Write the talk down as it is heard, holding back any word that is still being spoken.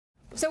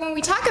So when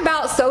we talk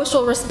about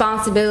social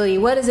responsibility,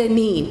 what does it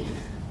mean?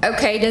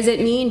 Okay, does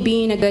it mean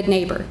being a good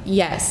neighbor?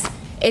 Yes.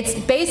 It's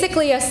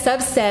basically a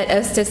subset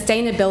of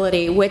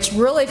sustainability, which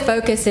really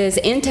focuses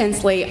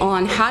intensely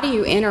on how do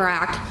you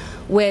interact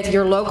with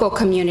your local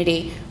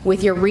community,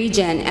 with your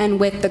region,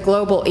 and with the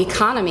global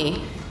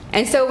economy.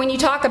 And so when you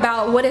talk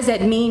about what does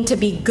it mean to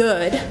be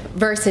good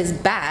versus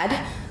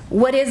bad,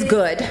 what is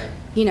good?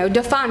 You know,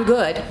 define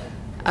good.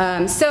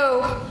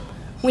 So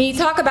when you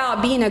talk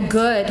about being a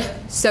good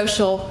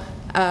social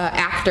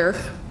actor,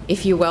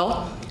 if you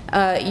will,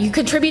 you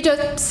contribute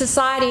to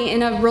society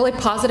in a really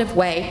positive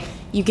way.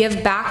 You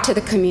give back to the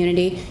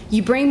community.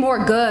 You bring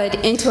more good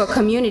into a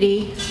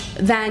community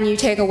than you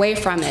take away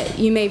from it.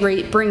 You may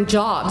bring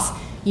jobs.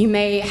 You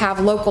may have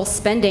local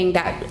spending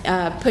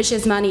that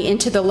pushes money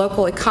into the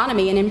local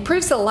economy and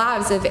improves the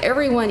lives of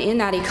everyone in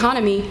that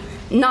economy,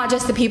 not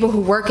just the people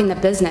who work in the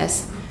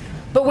business.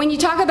 But when you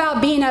talk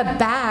about being a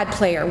bad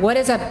player, what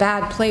is a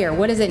bad player?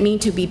 What does it mean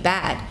to be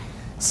bad?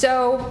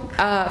 So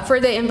for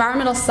the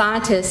environmental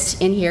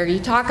scientists in here, you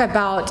talk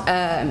about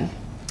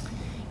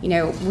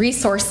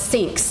resource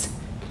sinks.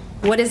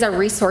 What is a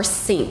resource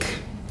sink?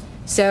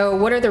 So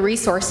what are the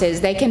resources?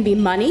 They can be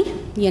money.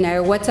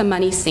 What's a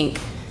money sink?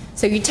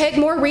 So you take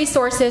more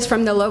resources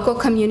from the local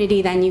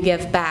community than you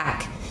give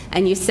back,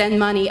 and you send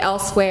money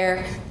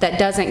elsewhere that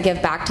doesn't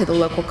give back to the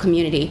local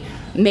community.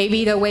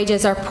 Maybe the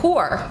wages are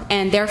poor,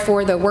 and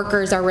therefore the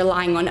workers are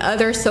relying on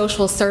other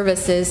social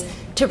services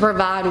to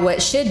provide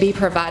what should be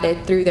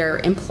provided through their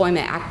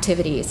employment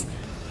activities.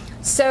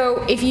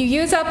 So if you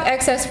use up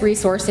excess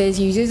resources,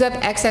 you use up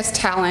excess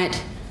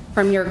talent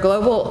from your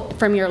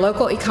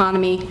local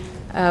economy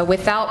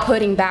without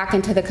putting back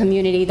into the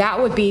community, that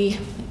would be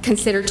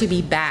considered to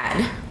be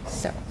bad.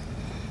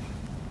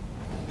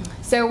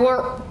 So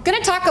we're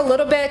going to talk a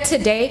little bit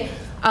today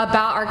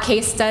about our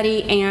case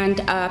study, and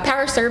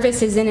Power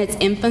Service is in its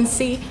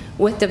infancy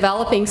with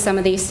developing some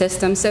of these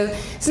systems. So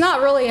it's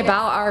not really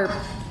about our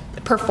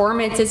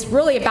performance, it's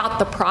really about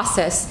the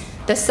process,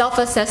 the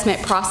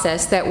self-assessment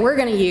process that we're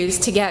going to use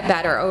to get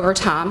better over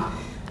time.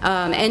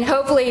 And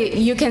hopefully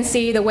you can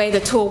see the way the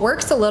tool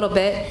works a little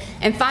bit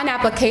and find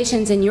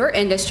applications in your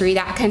industry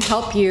that can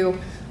help you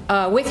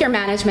with your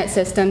management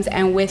systems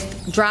and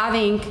with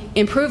driving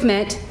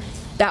improvement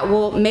that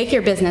will make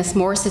your business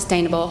more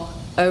sustainable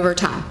over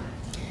time.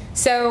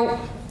 So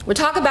we'll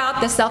talk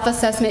about the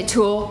self-assessment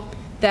tool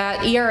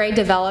that ERA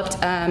developed,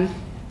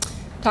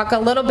 talk a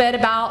little bit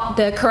about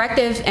the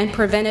corrective and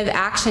preventive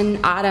action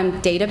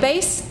item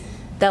database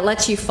that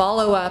lets you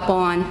follow up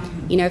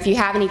on, if you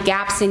have any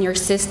gaps in your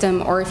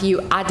system or if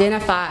you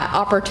identify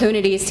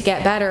opportunities to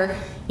get better,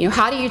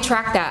 how do you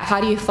track that?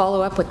 How do you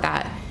follow up with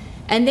that?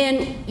 And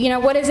then,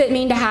 what does it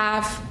mean to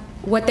have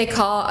what they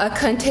call a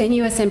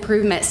continuous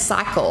improvement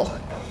cycle?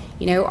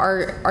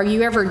 Are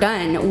you ever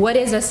done? What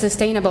is a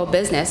sustainable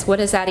business? What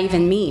does that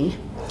even mean?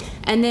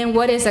 And then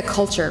what is a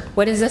culture?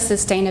 What is a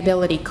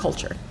sustainability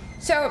culture?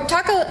 So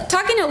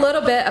talking a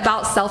little bit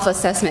about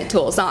self-assessment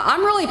tools. Now,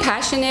 I'm really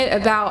passionate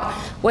about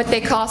what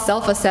they call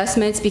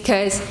self-assessments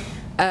because,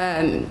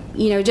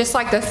 just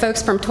like the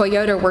folks from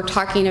Toyota were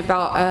talking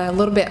about a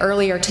little bit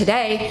earlier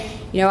today,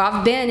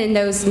 I've been in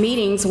those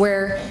meetings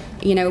where,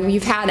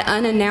 we've had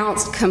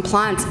unannounced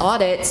compliance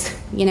audits,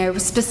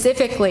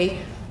 specifically,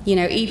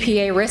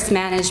 EPA risk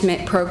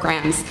management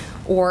programs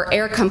or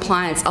air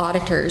compliance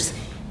auditors.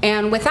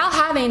 And without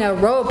having a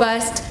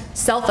robust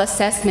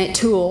self-assessment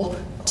tool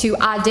to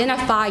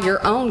identify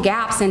your own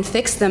gaps and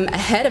fix them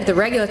ahead of the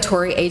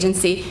regulatory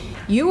agency,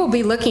 you will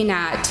be looking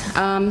at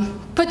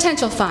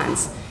potential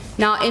fines.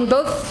 Now,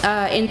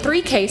 in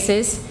 3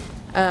 cases,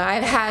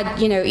 I've had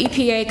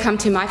EPA come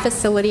to my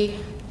facility,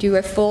 do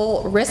a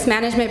full risk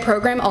management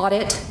program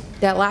audit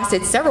that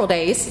lasted several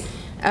days,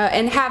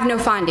 and have no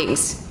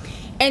findings.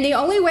 And the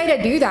only way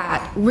to do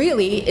that,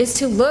 really, is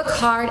to look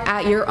hard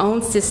at your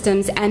own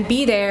systems and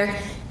be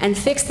there and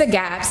fix the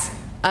gaps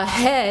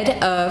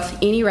ahead of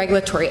any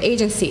regulatory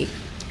agency.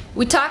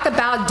 We talk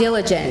about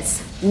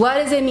diligence. What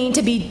does it mean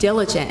to be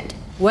diligent?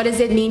 What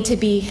does it mean to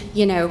be,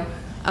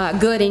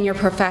 good in your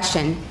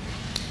profession?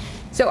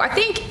 So I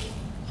think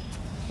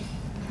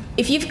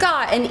if you've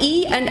got an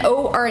E, an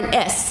O, or an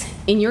S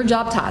in your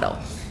job title,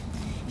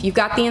 if you've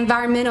got the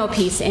environmental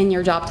piece in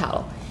your job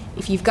title,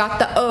 if you've got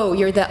the O,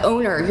 you're the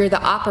owner, you're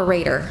the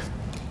operator.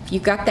 If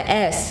you've got the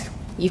S,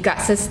 you've got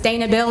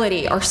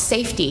sustainability or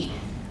safety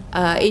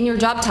in your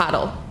job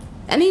title.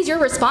 That means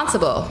you're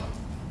responsible.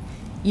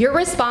 You're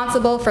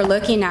responsible for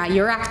looking at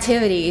your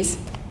activities.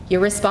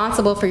 You're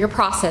responsible for your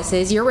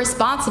processes. You're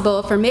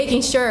responsible for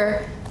making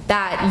sure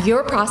that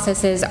your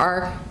processes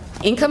are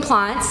in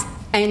compliance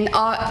and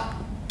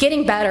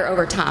getting better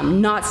over time,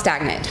 not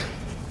stagnant.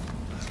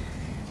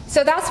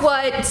 So that's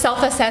what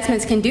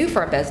self-assessments can do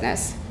for a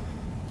business.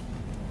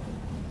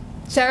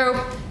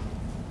 So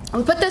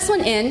we put this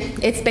one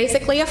in. It's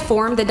basically a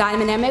form, the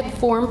dynamic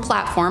form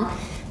platform.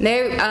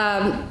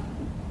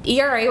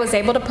 ERA was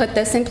able to put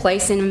this in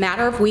place in a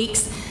matter of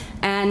weeks,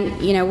 and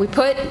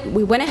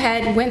we went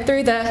ahead, went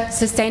through the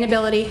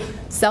sustainability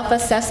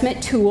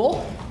self-assessment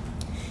tool,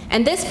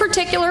 and this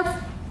particular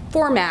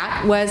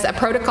format was a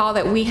protocol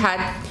that we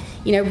had,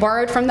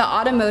 borrowed from the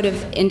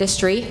automotive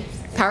industry.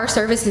 Power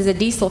Service is a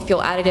diesel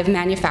fuel additive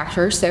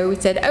manufacturer, so we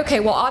said, okay,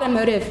 well,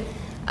 automotive,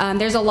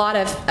 there's a lot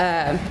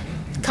of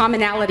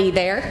commonality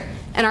there,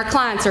 and our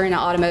clients are in the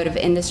automotive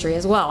industry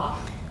as well.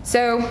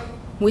 So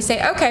we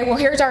say, okay, well,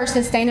 here's our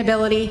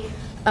sustainability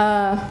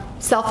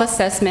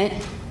self-assessment.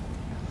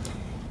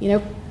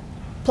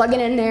 Plug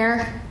it in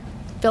there,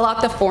 fill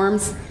out the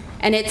forms,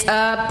 and it's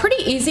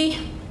pretty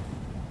easy.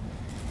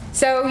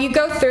 So you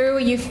go through,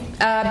 you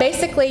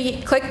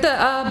basically click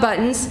the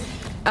buttons,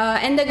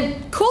 and the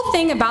cool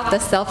thing about the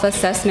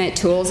self-assessment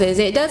tools is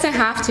it doesn't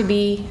have to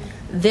be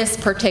this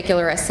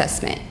particular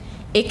assessment.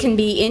 It can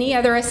be any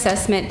other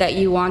assessment that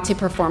you want to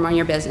perform on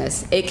your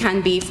business. It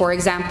can be, for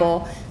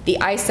example, the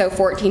ISO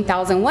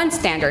 14001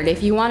 standard.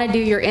 If you want to do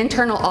your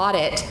internal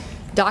audit,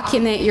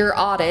 document your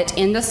audit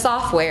in the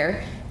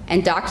software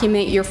and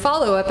document your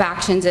follow-up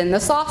actions in the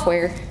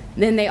software,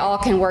 then they all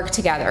can work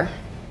together.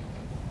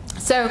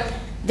 So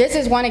this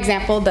is one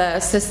example, the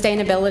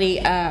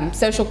sustainability,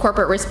 social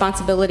corporate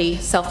responsibility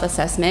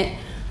self-assessment.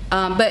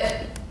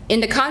 But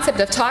in the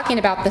concept of talking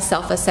about the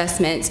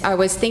self-assessments, I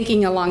was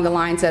thinking along the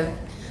lines of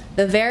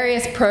the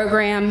various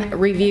program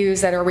reviews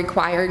that are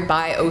required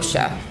by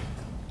OSHA.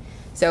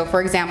 So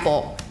for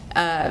example,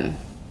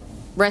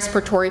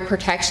 respiratory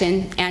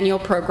protection annual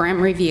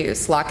program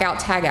reviews, lockout,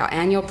 tagout,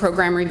 annual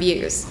program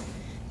reviews.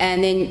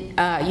 And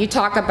then you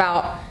talk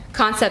about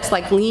concepts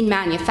like lean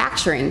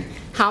manufacturing.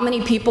 How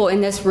many people in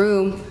this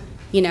room,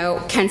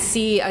 can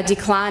see a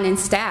decline in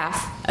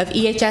staff, of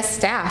EHS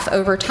staff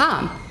over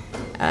time?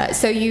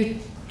 So you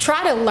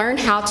try to learn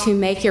how to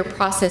make your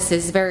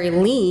processes very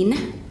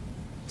lean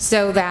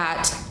so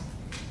that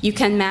you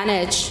can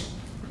manage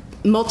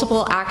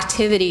multiple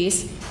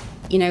activities,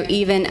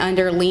 even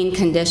under lean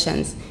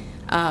conditions.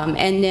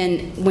 And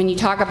then when you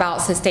talk about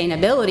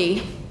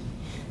sustainability,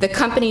 the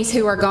companies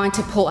who are going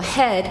to pull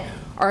ahead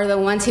are the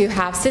ones who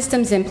have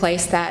systems in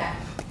place that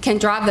can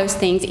drive those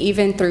things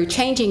even through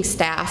changing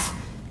staff,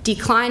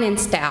 decline in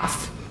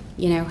staff.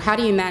 How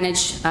do you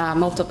manage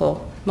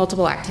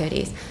multiple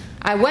activities?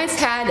 I once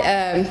had,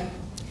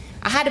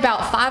 I had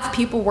about 5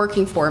 people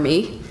working for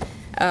me.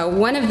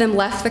 One of them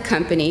left the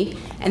company,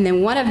 and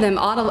then one of them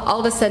all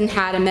of a sudden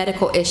had a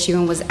medical issue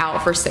and was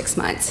out for 6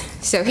 months.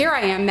 So here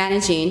I am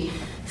managing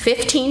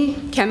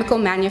 15 chemical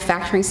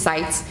manufacturing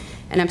sites,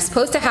 and I'm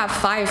supposed to have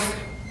 5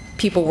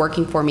 people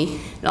working for me,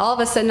 and all of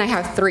a sudden I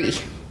have 3.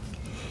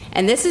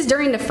 And this is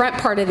during the front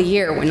part of the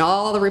year when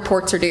all the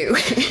reports are due.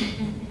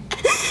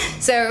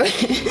 So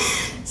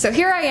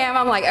here I am,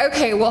 I'm like,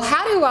 okay, well,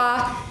 how do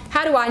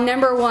I,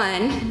 number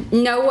 1,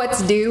 know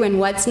what's due and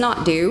what's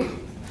not due?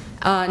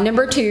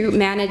 Number 2,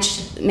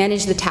 manage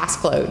the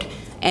task load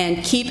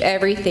and keep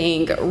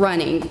everything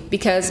running,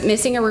 because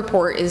missing a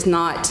report is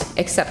not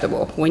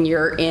acceptable when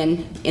you're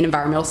in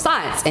environmental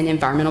science and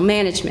environmental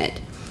management.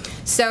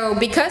 So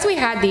because we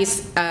had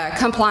these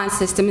compliance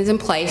systems in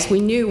place, we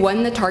knew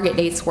when the target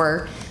dates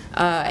were,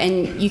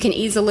 and you can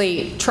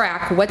easily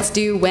track what's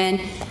due when,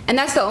 and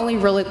that's the only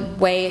real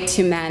way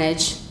to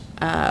manage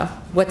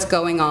what's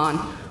going on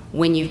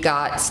when you've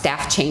got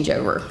staff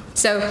changeover.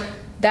 So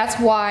that's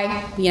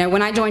why,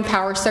 when I joined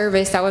Power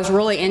Service, I was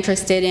really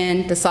interested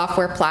in the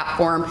software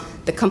platform,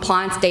 the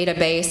compliance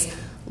database,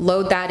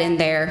 load that in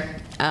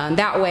there.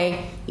 That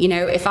way,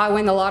 if I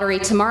win the lottery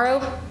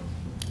tomorrow,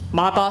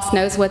 my boss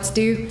knows what's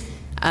due.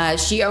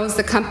 She owns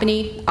the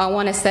company. I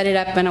want to set it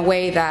up in a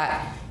way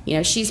that,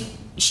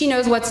 she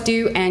knows what's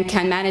due and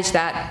can manage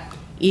that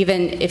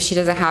even if she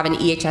doesn't have an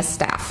EHS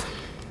staff.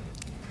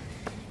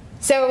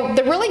 So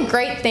the really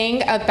great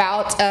thing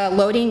about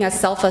loading a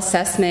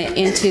self-assessment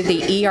into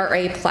the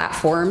ERA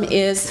platform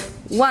is,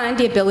 1,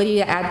 the ability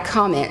to add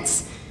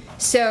comments.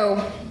 So,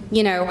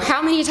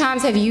 how many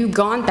times have you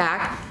gone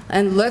back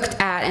and looked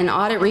at an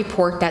audit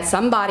report that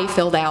somebody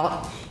filled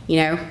out,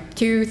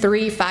 2,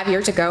 3, 5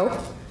 years ago?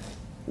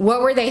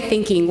 What were they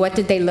thinking? What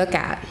did they look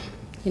at?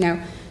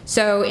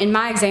 So in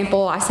my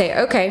example, I say,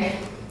 okay,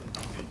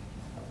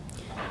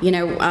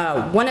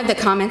 one of the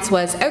comments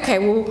was, okay,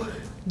 well,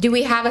 do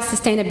we have a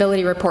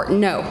sustainability report?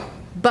 No.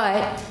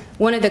 But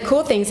one of the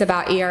cool things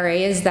about ERA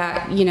is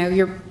that,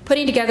 you're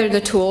putting together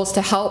the tools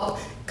to help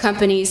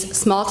companies,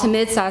 small to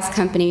mid-sized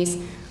companies,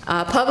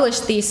 publish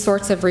these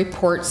sorts of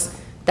reports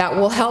that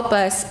will help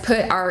us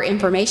put our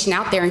information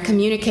out there and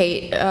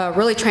communicate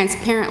really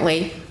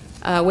transparently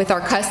with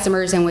our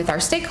customers and with our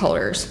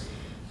stakeholders.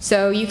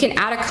 So you can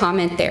add a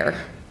comment there.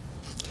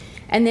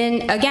 And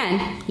then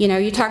again,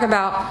 you talk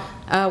about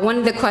one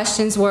of the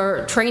questions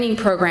were training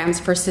programs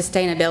for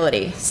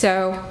sustainability.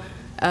 So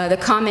the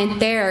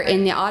comment there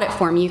in the audit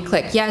form, you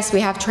click, yes,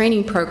 we have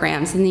training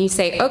programs. And then you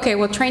say, okay,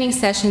 well, training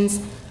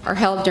sessions are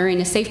held during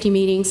the safety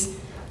meetings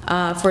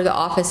for the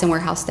office and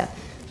warehouse staff.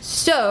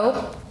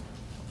 So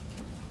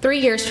 3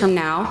 years from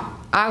now,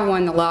 I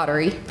won the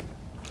lottery.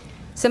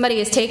 Somebody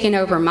has taken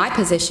over my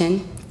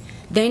position.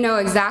 They know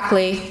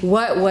exactly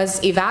what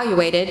was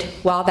evaluated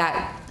while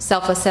that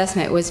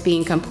self-assessment was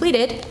being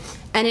completed,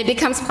 and it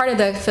becomes part of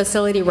the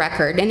facility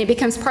record, and it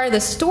becomes part of the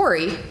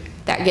story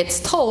that gets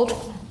told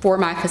for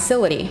my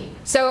facility.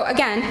 So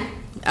again,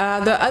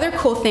 the other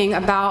cool thing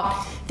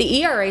about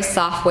the ERA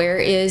software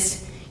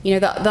is, you know,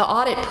 the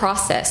audit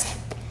process.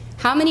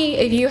 How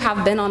many of you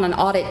have been on an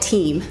audit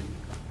team?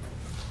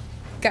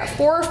 Got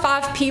 4 or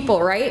 5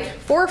 people, right?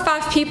 4 or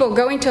 5 people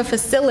going to a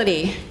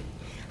facility.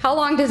 How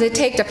long does it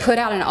take to put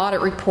out an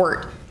audit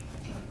report?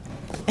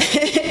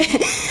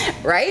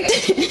 Right?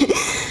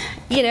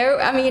 You know,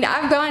 I mean,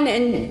 I've gone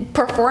and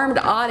performed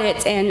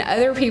audits, and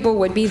other people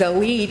would be the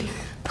lead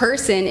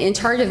person in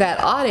charge of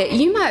that audit.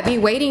 You might be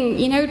waiting,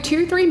 you know,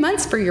 2 or 3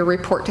 months for your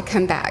report to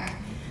come back.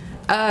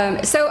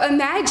 So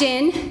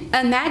imagine,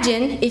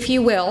 if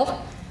you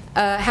will,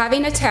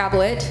 having a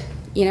tablet,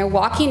 you know,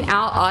 walking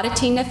out,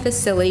 auditing the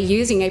facility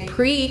using a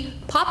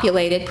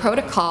pre-populated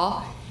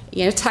protocol,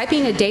 you know,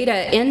 typing the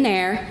data in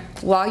there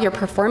while you're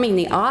performing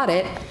the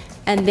audit,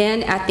 and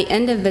then at the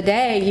end of the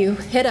day, you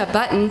hit a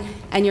button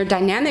and your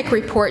dynamic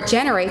report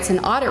generates an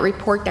audit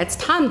report that's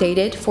time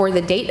dated for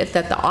the date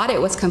that the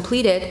audit was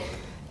completed,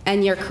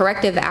 and your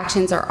corrective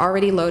actions are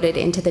already loaded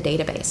into the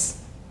database.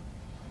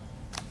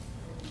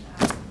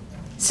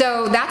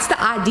 So that's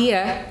the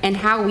idea and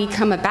how we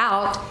come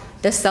about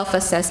the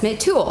self-assessment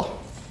tool.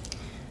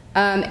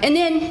 And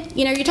then,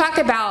 you know, you talk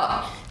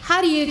about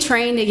how do you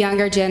train the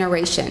younger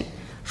generation?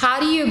 How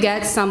do you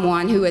get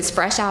someone who is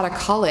fresh out of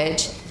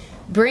college,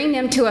 bring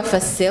them to a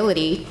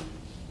facility?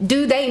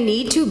 Do they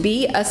need to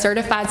be a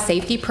certified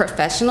safety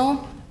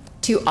professional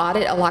to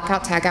audit a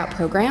lockout tagout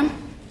program?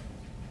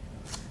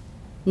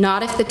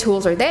 Not if the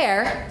tools are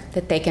there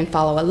that they can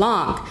follow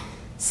along.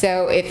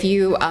 So if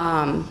you,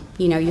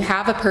 you know, you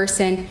have a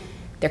person,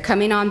 they're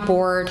coming on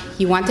board,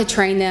 you want to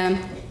train them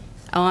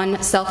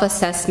on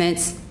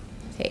self-assessments.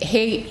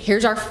 Hey,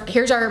 here's our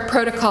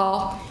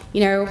protocol,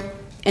 you know,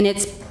 and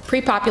it's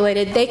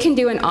pre-populated. They can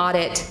do an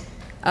audit,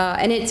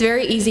 and it's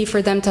very easy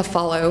for them to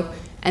follow,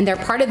 and they're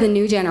part of the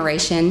new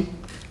generation,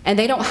 and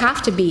they don't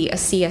have to be a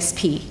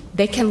CSP.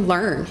 They can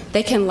learn.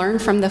 They can learn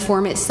from the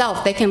form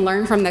itself. They can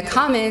learn from the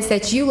comments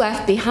that you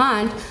left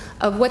behind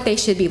of what they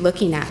should be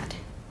looking at.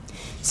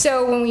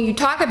 So when you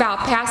talk about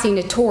passing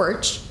the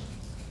torch,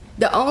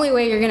 the only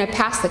way you're going to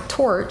pass the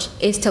torch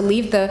is to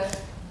leave the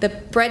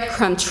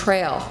breadcrumb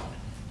trail,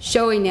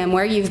 showing them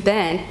where you've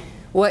been,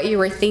 what you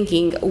were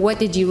thinking, what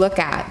did you look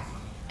at.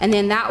 And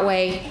then that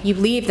way you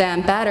leave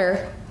them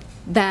better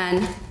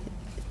than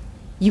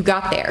you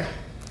got there.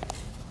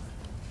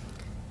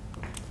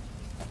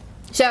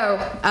 So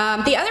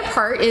the other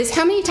part is,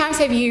 how many times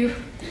have you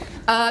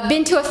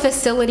been to a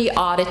facility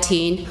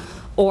auditing,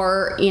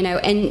 or, you know,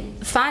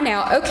 and find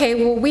out, okay,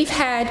 well, we've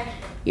had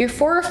your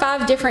 4 or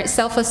 5 different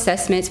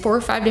self-assessments, 4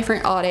 or 5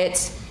 different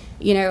audits,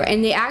 you know,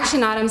 and the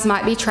action items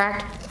might be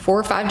tracked 4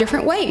 or 5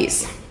 different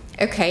ways.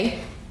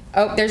 Okay,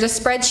 oh, there's a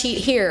spreadsheet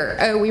here.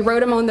 Oh, we wrote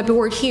them on the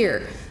board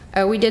here.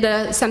 Oh, we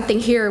did something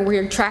here and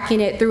we're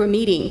tracking it through a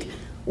meeting.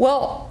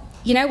 Well,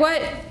 you know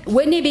what?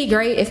 Wouldn't it be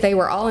great if they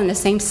were all in the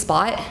same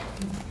spot,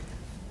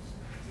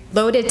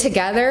 loaded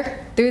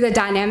together through the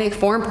dynamic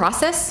form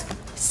process?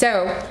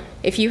 So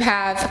if you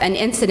have an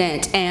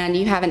incident and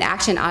you have an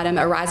action item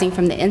arising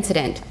from the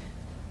incident,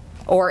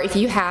 or if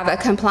you have a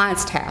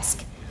compliance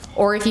task,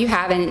 or if you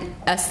have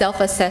a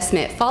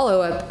self-assessment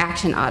follow-up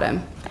action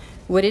item,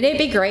 wouldn't it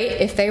be great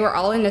if they were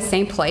all in the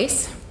same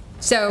place?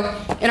 So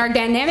in our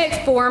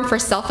dynamic form for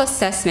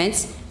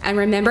self-assessments, and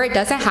remember, it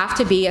doesn't have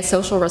to be a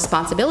social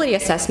responsibility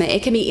assessment.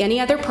 It can be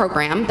any other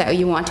program that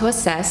you want to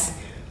assess.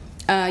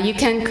 You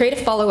can create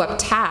a follow-up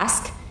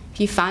task. If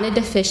you find a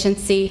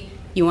deficiency,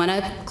 you want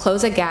to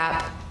close a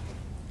gap,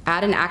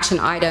 add an action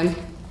item,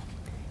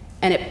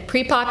 and it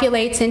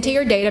pre-populates into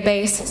your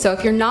database. So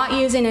if you're not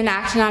using an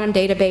action item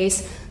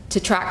database to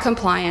track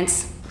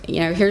compliance, you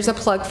know, here's a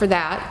plug for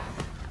that.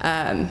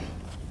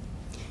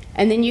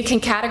 And then you can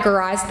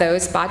categorize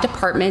those by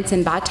departments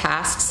and by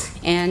tasks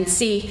and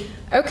see,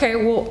 okay,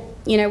 well,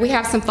 you know, we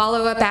have some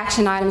follow-up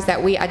action items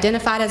that we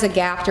identified as a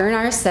gap during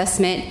our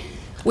assessment.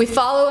 We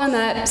follow them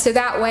up so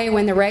that way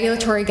when the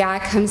regulatory guy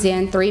comes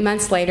in 3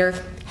 months later,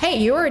 hey,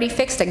 you already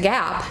fixed a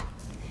gap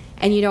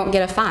and you don't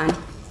get a fine.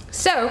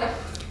 So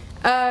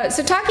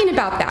talking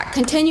about that,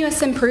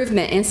 continuous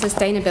improvement in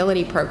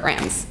sustainability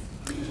programs.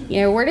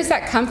 You know, where does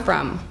that come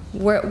from?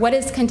 What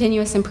is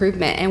continuous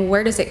improvement and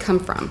where does it come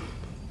from?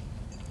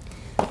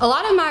 A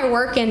lot of my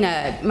work in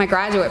my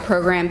graduate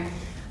program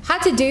had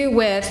to do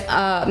with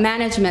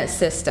management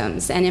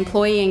systems and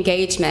employee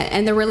engagement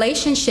and the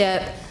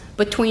relationship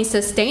between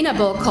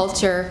sustainable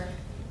culture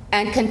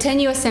and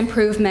continuous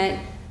improvement,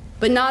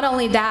 but not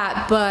only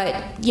that,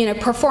 but, you know,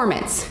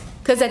 performance.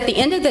 Because at the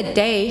end of the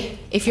day,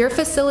 if your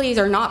facilities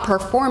are not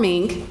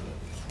performing,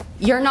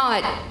 you're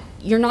not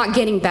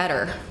getting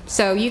better.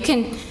 So you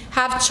can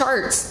have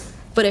charts,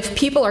 but if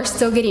people are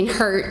still getting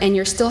hurt and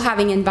you're still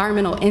having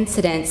environmental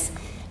incidents,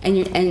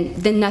 and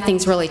then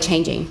nothing's really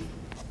changing.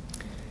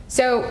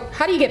 So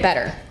how do you get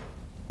better?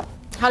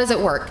 How does it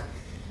work?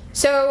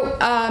 So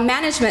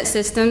management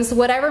systems,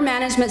 whatever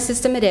management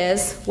system it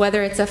is,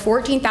 whether it's a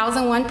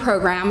 14,001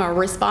 program or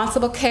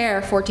Responsible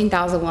Care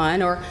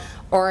 14,001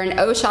 or an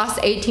OSHAS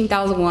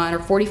 18,001 or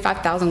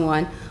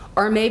 45,001,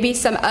 or maybe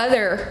some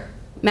other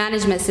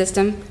management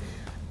system,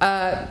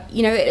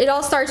 it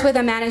all starts with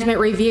a management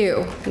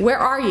review. Where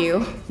are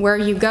you? Where are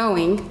you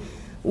going?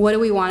 What do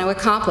we want to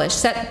accomplish?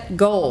 Set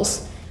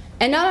goals.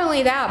 And not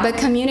only that, but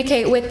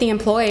communicate with the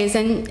employees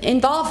and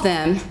involve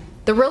them.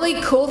 The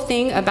really cool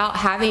thing about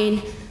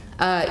having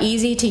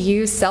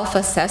easy-to-use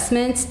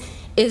self-assessments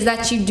is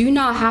that you do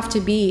not have to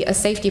be a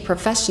safety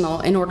professional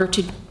in order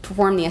to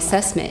perform the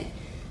assessment.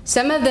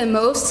 Some of the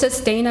most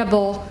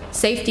sustainable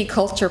safety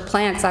culture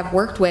plants I've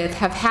worked with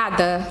have had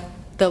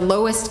the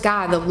lowest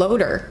guy, the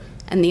loader,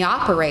 and the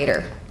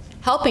operator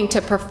helping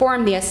to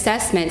perform the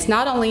assessments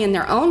not only in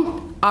their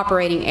own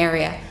operating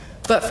area,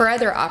 but for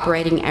other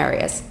operating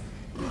areas.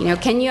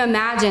 Can you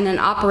imagine an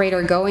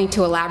operator going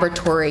to a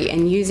laboratory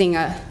and using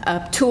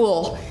a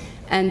tool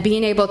and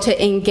being able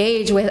to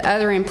engage with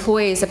other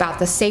employees about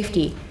the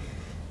safety?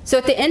 So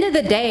at the end of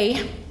the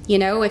day,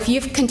 if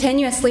you've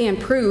continuously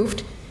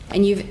improved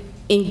and you've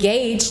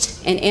engaged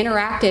and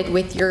interacted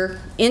with your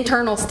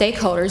internal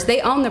stakeholders,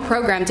 they own the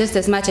program just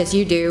as much as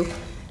you do,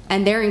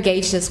 and they're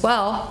engaged as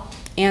well,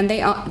 and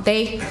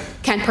they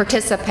can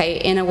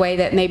participate in a way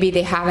that maybe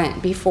they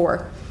haven't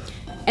before.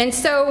 And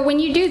so when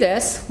you do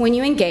this, when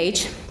you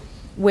engage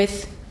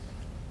with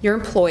your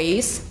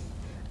employees,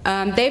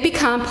 they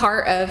become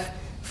part of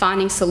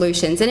finding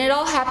solutions. And it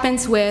all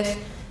happens with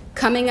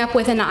coming up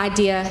with an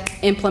idea,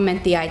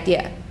 implement the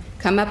idea.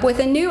 Come up with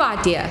a new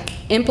idea,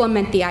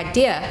 implement the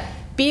idea.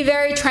 Be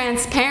very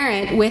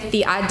transparent with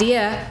the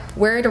idea,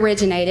 where it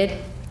originated.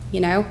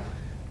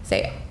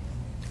 Say,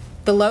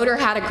 the loader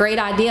had a great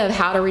idea of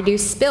how to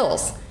reduce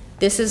spills.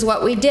 This is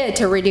what we did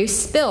to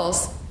reduce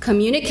spills.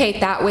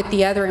 Communicate that with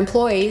the other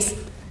employees.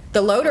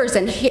 The loader's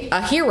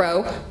a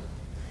hero,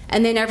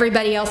 and then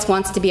everybody else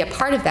wants to be a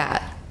part of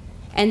that.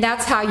 And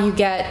that's how you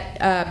get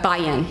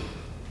buy-in.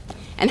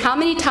 And how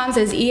many times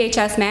as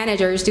EHS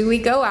managers do we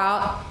go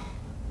out,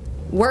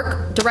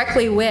 work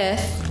directly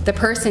with the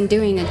person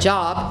doing the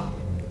job,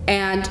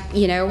 and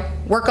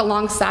work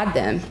alongside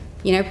them?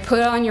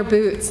 Put on your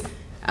boots,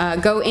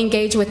 go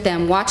engage with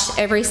them, watch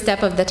every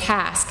step of the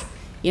task,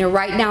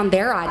 write down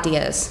their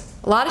ideas.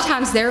 A lot of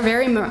times they're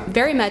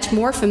very much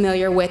more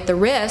familiar with the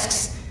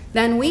risks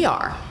than we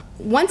are.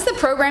 Once the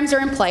programs are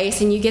in place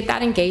and you get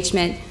that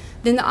engagement,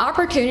 then the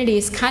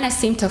opportunities kind of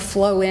seem to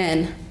flow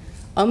in,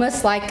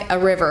 almost like a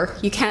river.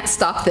 You can't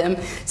stop them.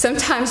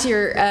 Sometimes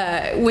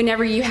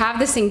whenever you have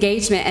this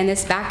engagement and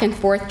this back and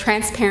forth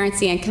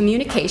transparency and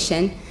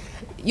communication,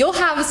 you'll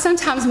have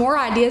sometimes more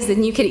ideas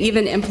than you can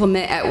even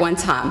implement at one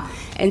time.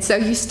 And so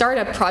you start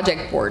a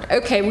project board.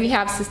 Okay, we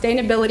have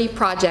sustainability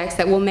projects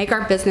that will make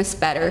our business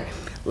better.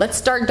 Let's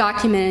start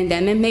documenting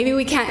them, and maybe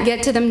we can't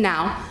get to them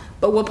now,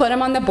 but we'll put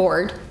them on the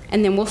board,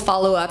 and then we'll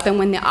follow up, and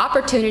when the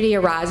opportunity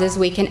arises,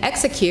 we can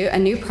execute a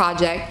new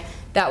project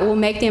that will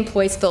make the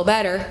employees feel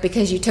better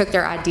because you took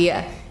their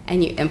idea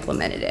and you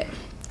implemented it.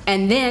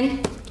 And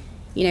then,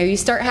 you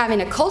start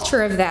having a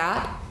culture of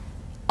that.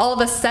 All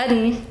of a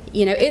sudden,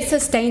 it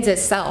sustains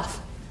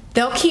itself.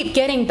 They'll keep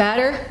getting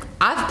better.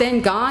 I've been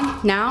gone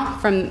now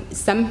from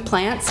some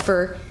plants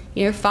for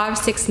 5 or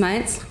 6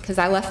 months because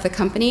I left the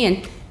company,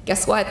 and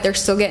guess what? They're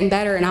still getting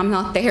better, and I'm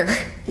not there.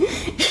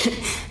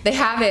 They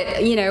have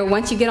it,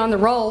 once you get on the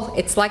roll,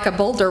 it's like a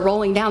boulder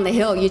rolling down the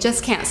hill. You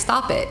just can't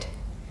stop it.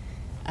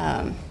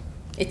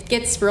 It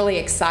gets really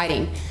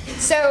exciting.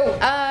 So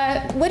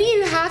what do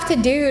you have to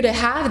do to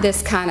have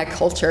this kind of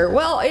culture?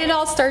 Well, it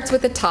all starts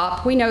with the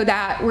top. We know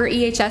that. We're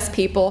EHS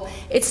people.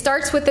 It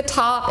starts with the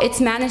top.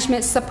 It's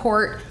management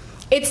support.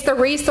 It's the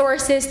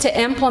resources to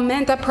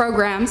implement the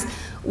programs,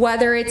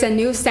 whether it's a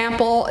new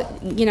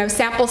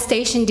sample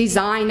station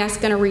design that's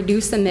going to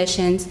reduce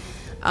emissions,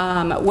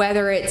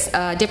 whether it's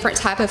a different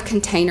type of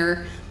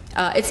container.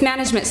 It's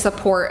management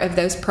support of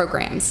those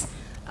programs.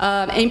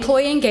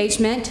 Employee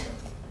engagement,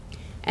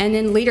 and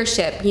then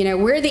leadership.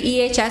 We're the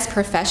EHS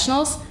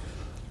professionals.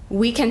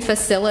 We can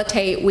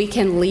facilitate, we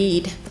can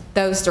lead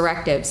those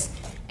directives.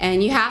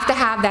 And you have to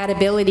have that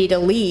ability to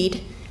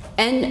lead,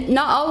 and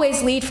not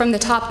always lead from the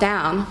top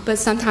down, but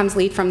sometimes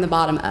lead from the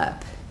bottom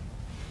up.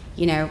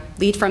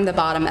 Lead from the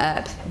bottom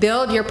up.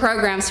 Build your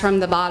programs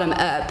from the bottom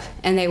up,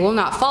 and they will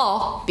not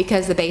fall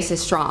because the base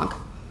is strong.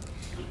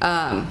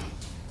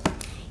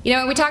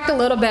 We talked a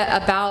little bit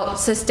about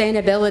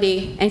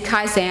sustainability and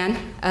Kaizen.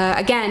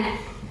 Again,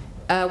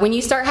 when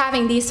you start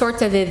having these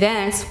sorts of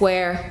events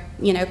where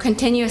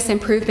continuous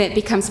improvement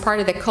becomes part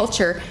of the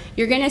culture,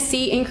 you're going to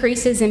see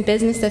increases in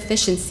business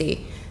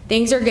efficiency.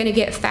 Things are going to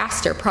get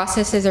faster.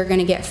 Processes are going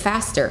to get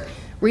faster.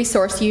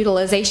 Resource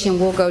utilization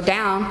will go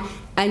down,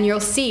 and you'll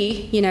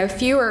see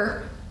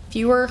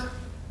fewer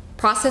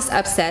process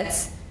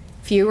upsets,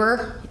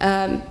 fewer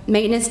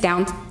maintenance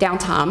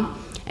downtime,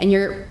 and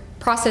your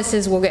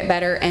processes will get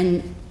better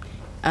and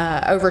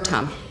over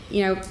time.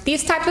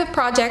 These types of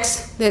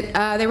projects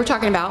that they were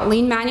talking about,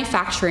 lean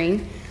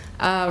manufacturing,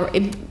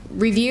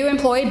 review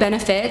employee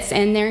benefits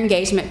and their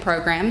engagement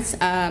programs.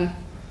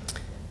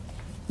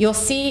 You'll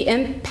see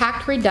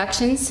impact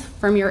reductions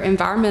from your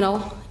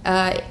environmental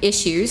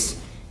issues,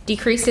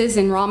 decreases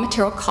in raw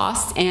material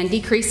costs, and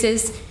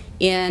decreases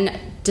in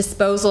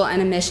disposal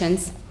and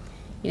emissions.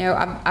 You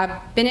know,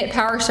 I've been at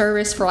Power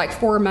Service for like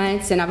 4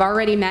 months, and I've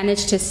already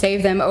managed to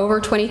save them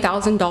over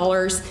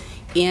 $20,000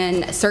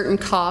 in certain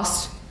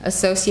costs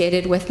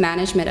associated with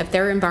management of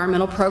their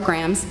environmental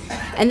programs.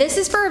 And this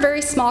is for a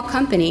very small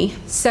company.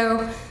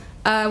 So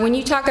when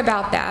you talk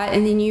about that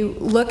and then you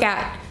look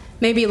at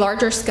maybe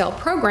larger scale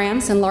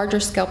programs and larger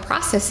scale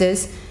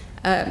processes,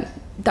 the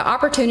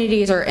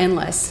opportunities are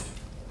endless.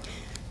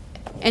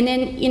 And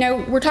then, you know,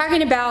 we're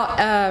talking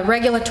about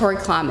regulatory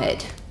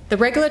climate. The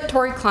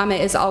regulatory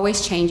climate is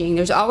always changing.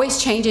 There's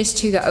always changes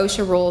to the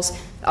OSHA rules,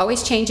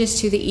 always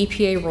changes to the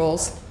EPA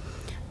rules.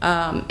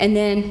 And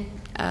then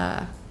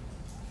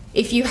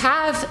if you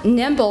have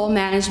nimble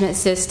management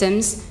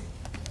systems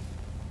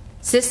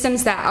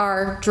that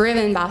are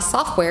driven by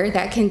software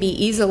that can be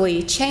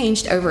easily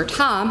changed over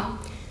time,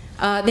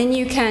 then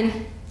you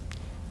can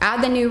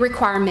add the new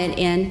requirement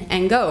in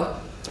and go.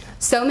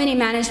 So many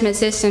management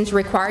systems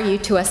require you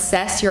to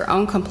assess your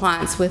own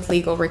compliance with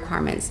legal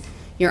requirements,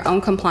 your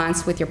own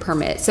compliance with your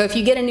permit. So if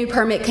you get a new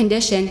permit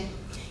condition,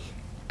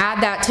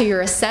 add that to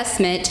your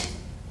assessment,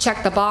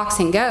 check the box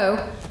and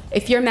go.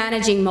 If you're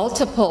managing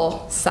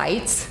multiple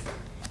sites,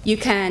 you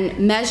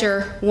can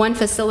measure one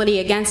facility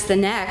against the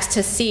next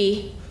to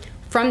see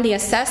from the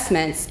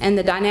assessments and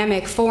the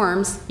dynamic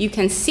forms, you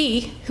can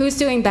see who's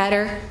doing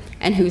better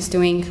and who's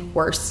doing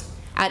worse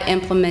at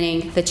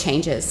implementing the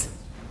changes.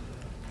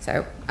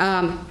 So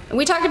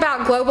we talked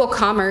about global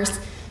commerce.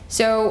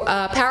 So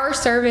Power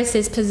Service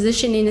is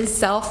positioning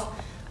itself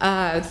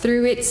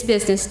through its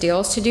business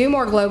deals to do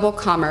more global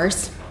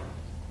commerce.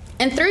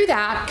 And through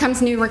that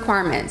comes new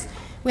requirements.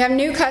 We have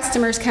new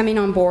customers coming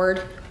on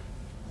board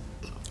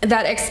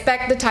that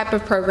expect the type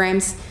of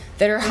programs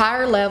that are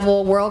higher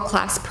level,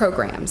 world-class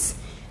programs.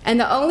 And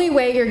the only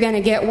way you're going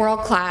to get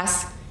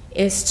world-class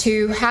is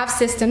to have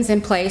systems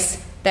in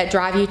place that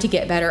drive you to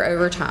get better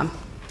over time.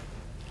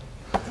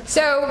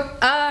 So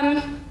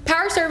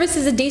Power Service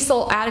is a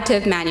diesel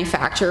additive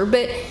manufacturer,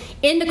 but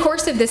in the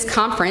course of this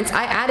conference,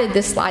 I added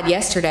this slide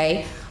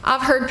yesterday.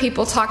 I've heard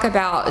people talk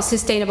about a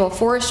sustainable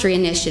forestry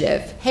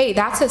initiative. Hey,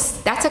 that's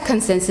a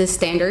consensus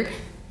standard.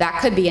 That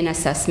could be an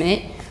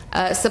assessment.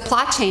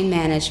 Supply chain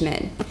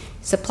management,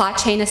 supply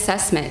chain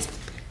assessment.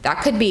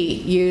 That could be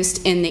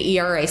used in the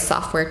ERA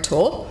software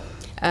tool.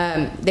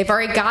 They've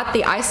already got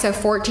the ISO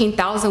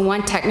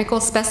 14001 technical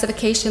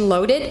specification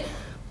loaded,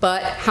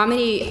 but how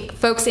many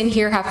folks in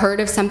here have heard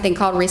of something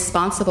called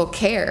responsible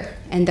care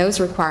and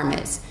those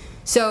requirements?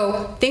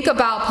 So think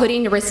about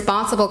putting the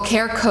responsible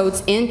care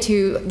codes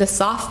into the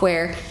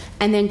software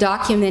and then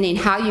documenting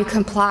how you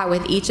comply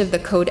with each of the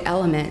code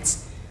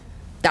elements.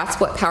 That's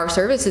what Power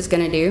Service is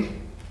going to do.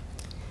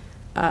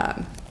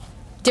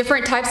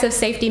 Different types of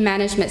safety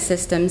management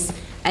systems,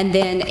 and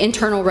then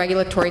internal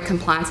regulatory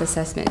compliance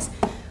assessments.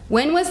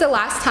 When was the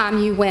last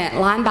time you went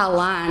line by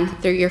line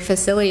through your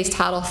facility's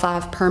Title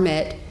V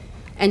permit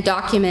and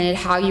documented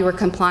how you were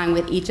complying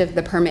with each of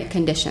the permit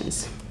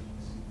conditions?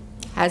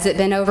 Has it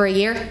been over a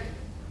year?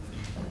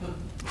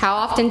 How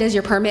often does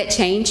your permit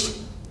change?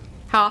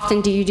 How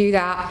often do you do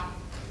that?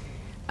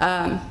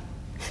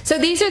 So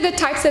these are the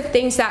types of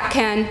things that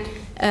can,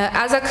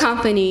 as a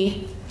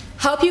company,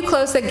 help you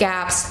close the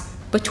gaps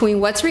between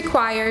what's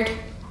required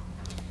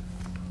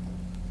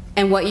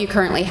and what you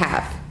currently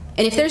have.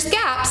 And if there's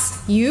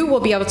gaps, you will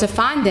be able to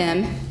find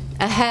them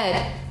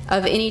ahead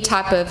of any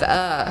type of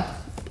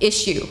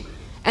issue.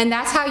 And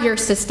that's how you're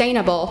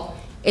sustainable,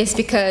 is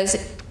because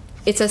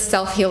it's a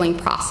self-healing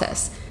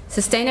process.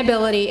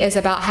 Sustainability is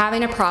about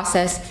having a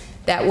process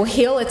that will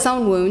heal its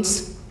own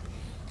wounds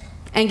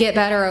and get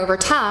better over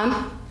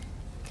time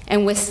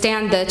and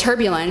withstand the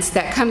turbulence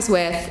that comes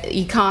with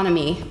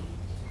economy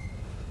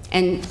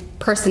and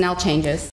personnel changes.